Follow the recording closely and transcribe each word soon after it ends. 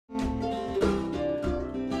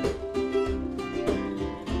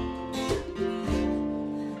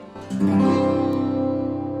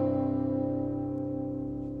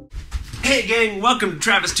Hey gang, welcome to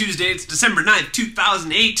Travis Tuesday. It's December 9th,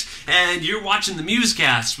 2008, and you're watching the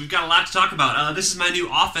Musecast. We've got a lot to talk about. This is my new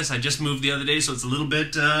office. I just moved the other day, so it's a little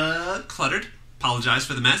bit cluttered. Apologize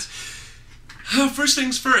for the mess. First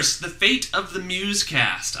things first, the fate of the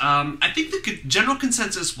Musecast. I think the general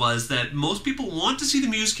consensus was that most people want to see the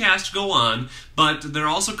Musecast go on, but they're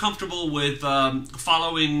also comfortable with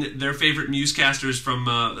following their favorite Musecasters from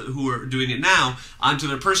who are doing it now onto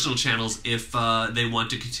their personal channels if they want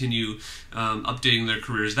to continue updating their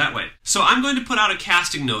careers that way. So I'm going to put out a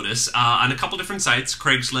casting notice on a couple different sites,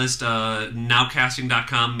 Craigslist,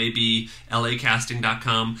 nowcasting.com, maybe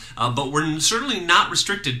lacasting.com, but we're certainly not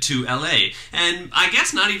restricted to LA, and I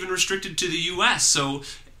guess not even restricted to the US, so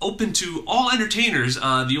open to all entertainers.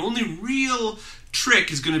 The only real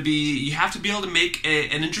trick is going to be you have to be able to make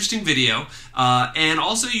an interesting video, and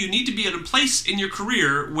also you need to be at a place in your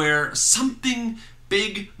career where something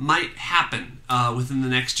big might happen within the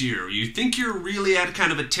next year. You think you're really at kind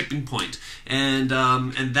of a tipping point, and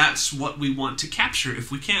that's what we want to capture if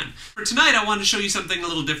we can. For tonight, I wanted to show you something a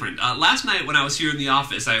little different. Last night when I was here in the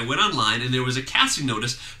office, I went online and there was a casting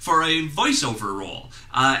notice for a voiceover role,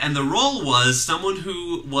 and the role was someone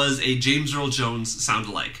who was a James Earl Jones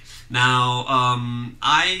sound-alike. Now,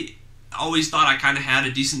 I always thought I kind of had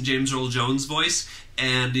a decent James Earl Jones voice,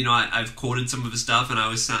 and you know I've quoted some of his stuff, and I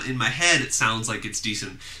was in my head it sounds like it's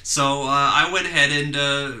decent. So I went ahead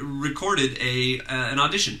and recorded an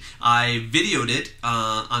audition. I videoed it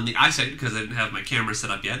on the iSight because I didn't have my camera set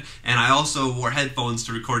up yet, and I also wore headphones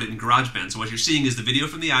to record it in GarageBand. So what you're seeing is the video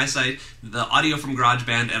from the iSight, the audio from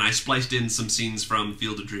GarageBand, and I spliced in some scenes from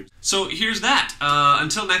Field of Dreams. So here's that.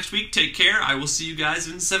 Until next week, take care. I will see you guys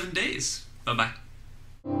in 7 days. Bye-bye.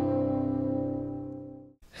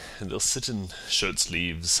 And they'll sit in shirt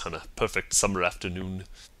sleeves on a perfect summer afternoon,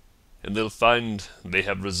 and they'll find they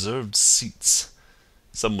have reserved seats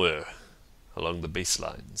somewhere along the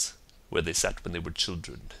baselines where they sat when they were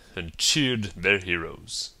children and cheered their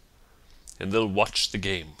heroes. And they'll watch the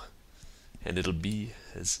game, and it'll be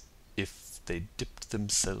as if they dipped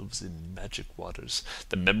themselves in magic waters.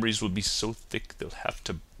 The memories will be so thick they'll have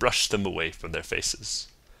to brush them away from their faces.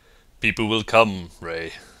 People will come,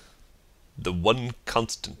 Ray. The one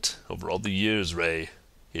constant over all the years, Ray,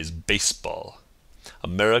 is baseball.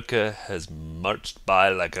 America has marched by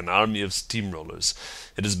like an army of steamrollers.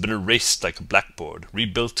 It has been erased like a blackboard,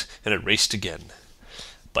 rebuilt and erased again.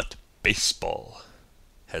 But baseball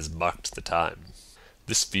has marked the time.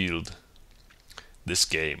 This field, this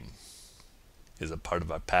game, is a part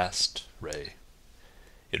of our past, Ray.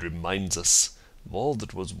 It reminds us of all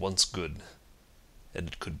that was once good, and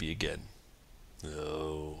it could be again.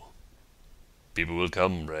 Oh. People will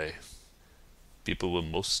come, Ray. People will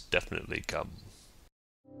most definitely come.